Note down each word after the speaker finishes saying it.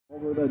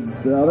Over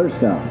the other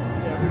stuff.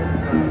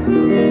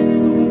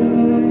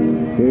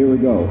 Here we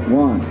go.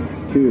 1,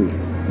 2,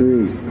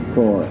 3,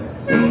 4.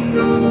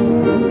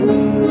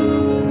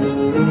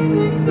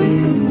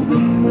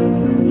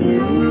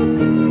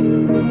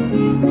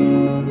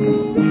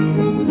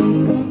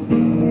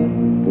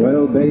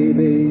 Well,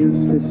 baby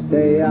used to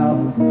stay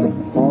out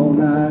all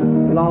night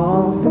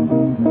long.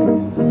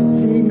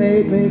 She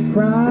made me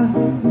cry.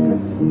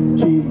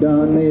 She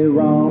done me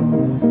wrong.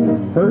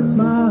 Hurt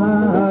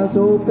my eyes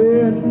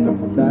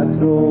open.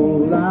 That's no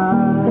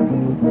lie.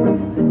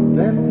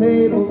 Them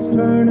tables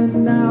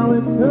turning now.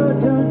 It's her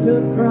turn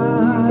to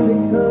cry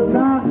because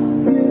I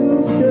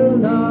used to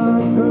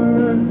love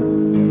her,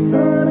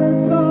 but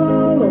it's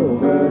all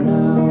over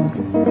now.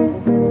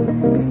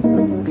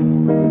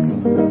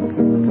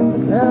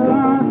 Well,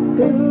 I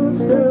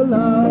used to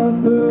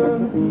love her,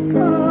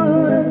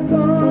 but it's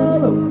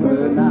all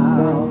over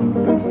now.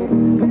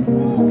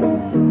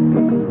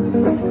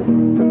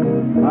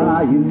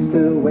 I used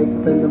to wake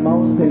in the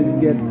morning to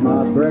get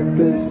my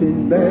breakfast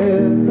in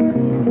bed.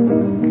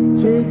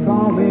 She'd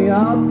call me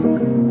up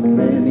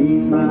and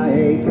ease my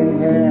aching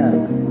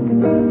head.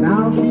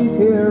 Now she's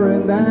here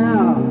and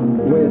there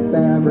with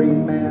every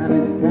man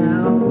in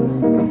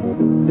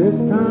town, just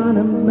trying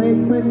to make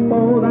me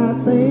for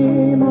that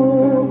same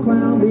old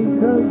clown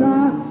because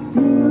I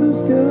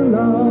used to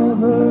love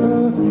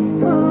her,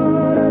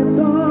 but it's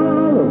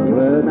all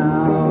over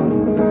now.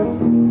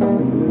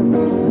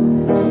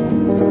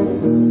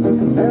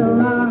 Well,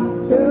 I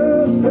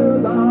used to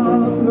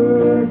love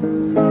her,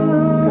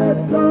 but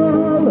it's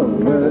all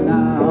over now.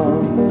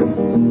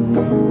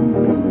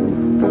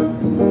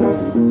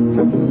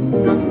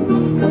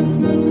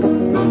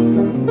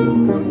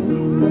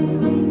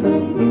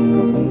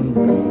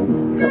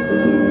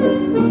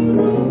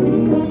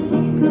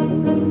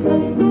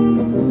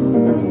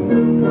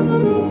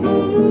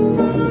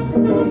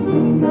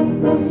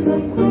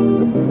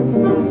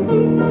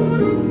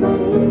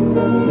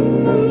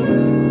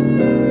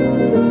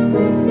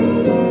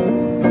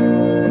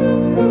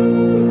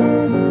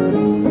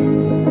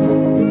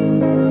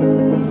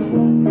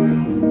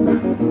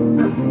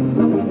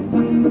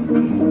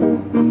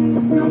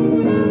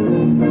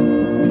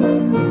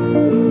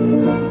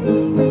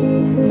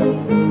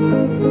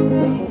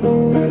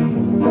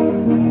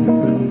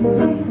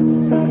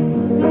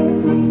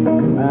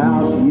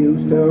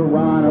 To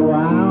run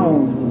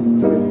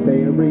around with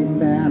every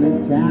man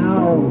in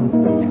town,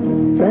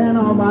 spend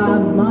all my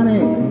money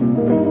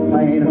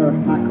playing her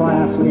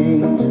high-class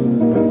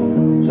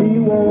games. She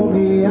wore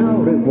me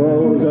out, it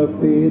was a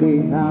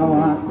pity how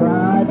I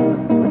cried.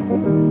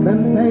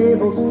 Them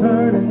tables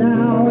turning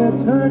now,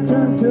 it's her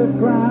turn to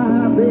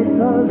cry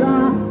because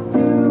I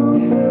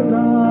used to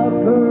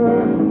love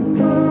her,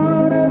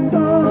 but it's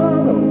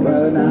all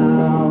over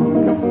now.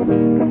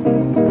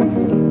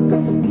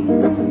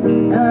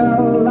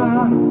 Hell, I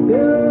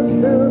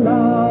used to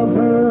love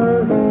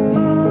her,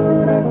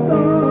 but it's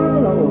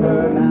all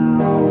over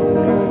now.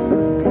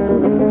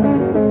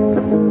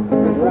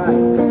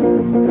 Right.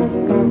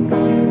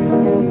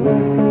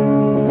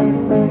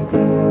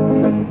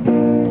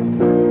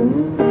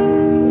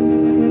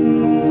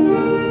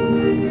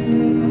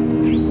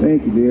 Thank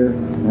you, dear.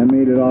 That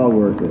made it all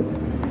worth it.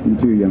 You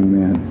too, young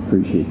man.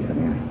 Appreciate that,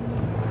 man.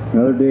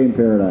 Another day in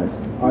paradise.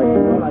 All right,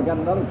 well, I got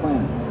another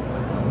plan.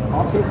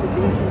 I'll take the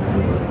dishes.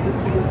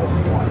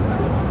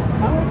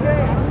 I'm okay,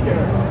 I don't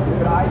care.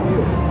 But I do.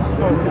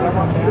 So, I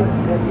want you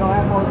to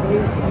have more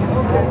base and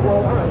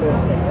well.